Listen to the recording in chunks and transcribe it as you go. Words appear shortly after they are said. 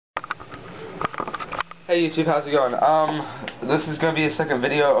Hey YouTube, how's it going? This is gonna be a second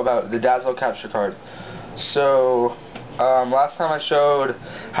video about the Dazzle capture card. So, last time I showed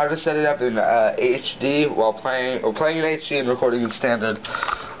how to set it up in HD while playing in HD and recording in standard.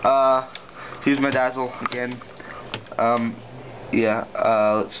 Here's my Dazzle again.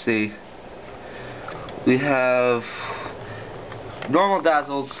 Let's see. We have normal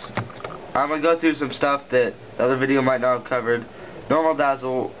Dazzles. I'm gonna go through some stuff that the other video might not have covered. Normal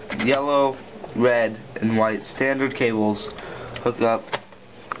Dazzle, yellow, red, and white standard cables hook up,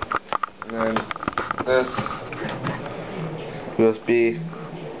 and then this USB,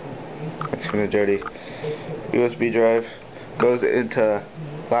 it's kind of dirty, USB drive goes into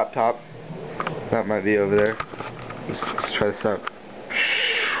laptop. That might be over there. Let's try this out.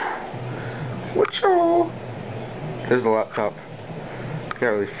 There's a laptop. Got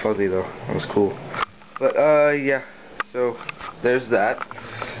really fuzzy though. That was cool. But yeah. So there's that.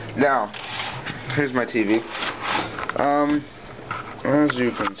 Now here's my TV. As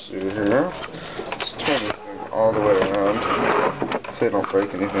you can see here, let's turn this thing all the way around. Hopefully I don't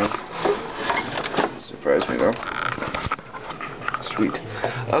break anything. Surprise me though. Sweet.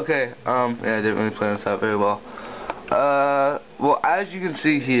 Okay. Yeah, I didn't really plan this out very well. Well, as you can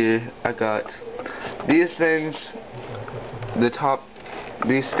see here, I got these things.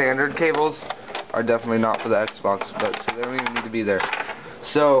 These standard cables are definitely not for the Xbox, but so they don't even need to be there.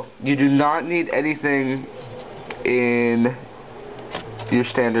 So you do not need anything in your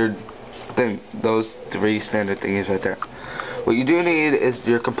standard thing. Those three standard thingies right there. What you do need is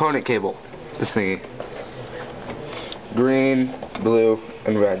your component cable. This thingy. Green, blue,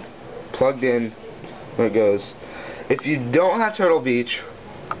 and red. Plugged in where it goes. If you don't have Turtle Beach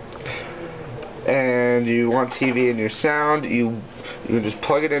and you want TV in your sound, you can just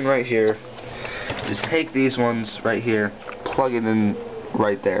plug it in right here. Just take these ones right here, plug it in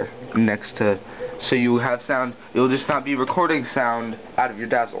right there next to, so you have sound. You'll just not be recording sound out of your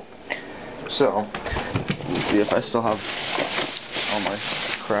Dazzle. So let's see if I still have all my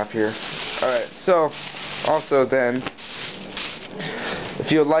crap here. Alright, so also then,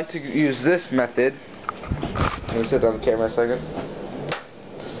 if you would like to use this method, let me sit down the camera a second.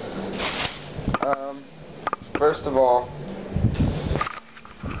 First of all,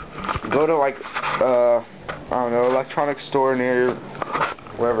 go to like I don't know, electronic store near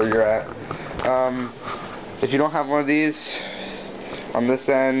wherever you're at. If you don't have one of these, on this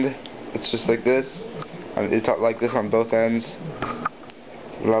end, it's just like this. It's like this on both ends.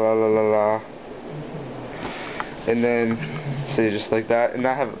 La la la la la. And then, see, just like that. And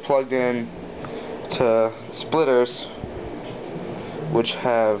I have it plugged in to splitters, which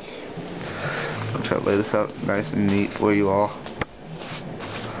have, I'm trying to lay this out nice and neat for you all.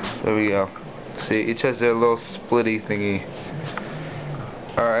 There we go. See, each has their little splitty thingy.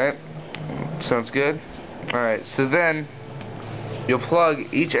 Alright, sounds good. Alright, so then you'll plug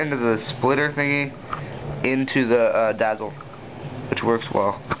each end of the splitter thingy into the Dazzle, which works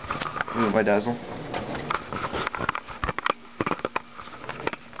well. Move my Dazzle.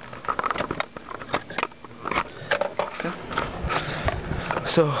 Okay.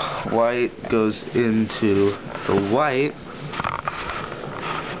 So white goes into the white.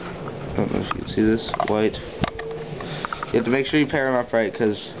 I don't know if you can see this. White. You have to make sure you pair them up right,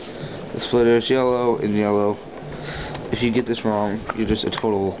 because the splitter is yellow and yellow. If you get this wrong, you're just a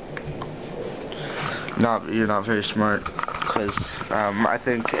total you're not very smart, because I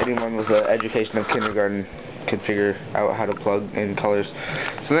think anyone with an education of kindergarten can figure out how to plug in colors.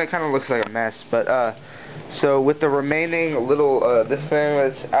 So that kind of looks like a mess, but so with the remaining little this thing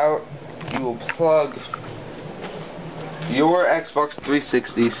that's out, you will plug your Xbox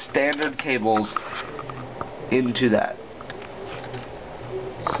 360 standard cables into that.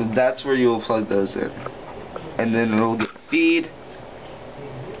 So that's where you will plug those in, and then it will get feed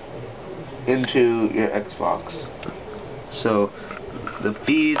into your Xbox. So the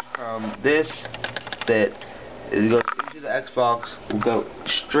feed from this that goes into the Xbox will go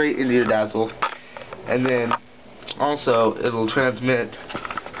straight into your Dazzle, and then also it will transmit,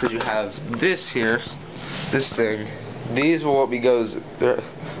 because you have this here, this thing. These will be goes.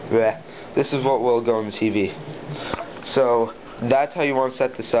 This is what will go on the TV. So that's how you want to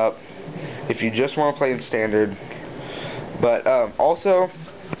set this up if you just want to play in standard. But also,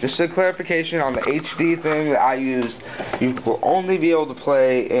 just a clarification on the HD thing that I used, you will only be able to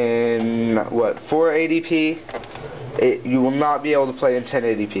play in what, 480p. You will not be able to play in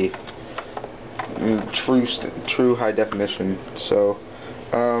 1080p. True high definition. So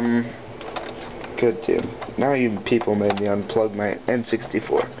good deal. Now you people made me unplug my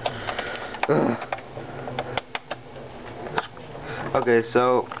N64. Ugh. Okay,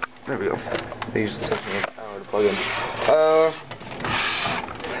 so There we go. They usually take me an hour to plug in.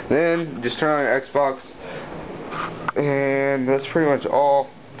 Then just turn on your Xbox, and that's pretty much all.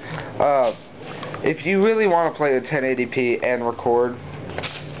 If you really want to play at 1080p and record,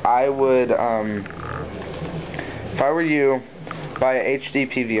 I would, if I were you, buy a HD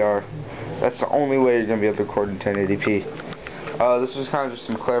PVR. That's the only way you're going to be able to record in 1080p. This was kind of just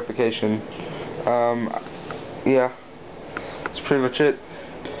some clarification. Yeah, that's pretty much it.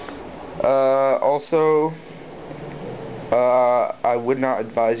 Also, I would not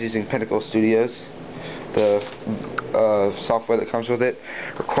advise using Pinnacle Studios. The software that comes with it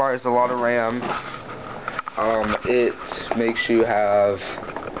requires a lot of RAM. It makes you have,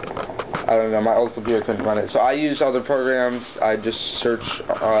 I don't know, my old computer couldn't run it. So I use other programs. I just search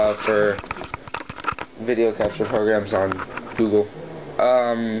for video capture programs on Google.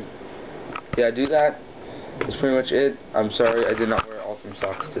 Yeah, do that. That's pretty much it. I'm sorry I did not wear awesome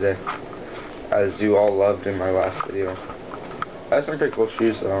socks today, as you all loved in my last video. I have some pretty cool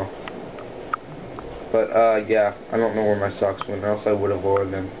shoes though. But yeah, I don't know where my socks went, or else I would have worn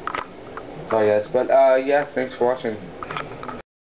them. Sorry guys, but yeah, thanks for watching.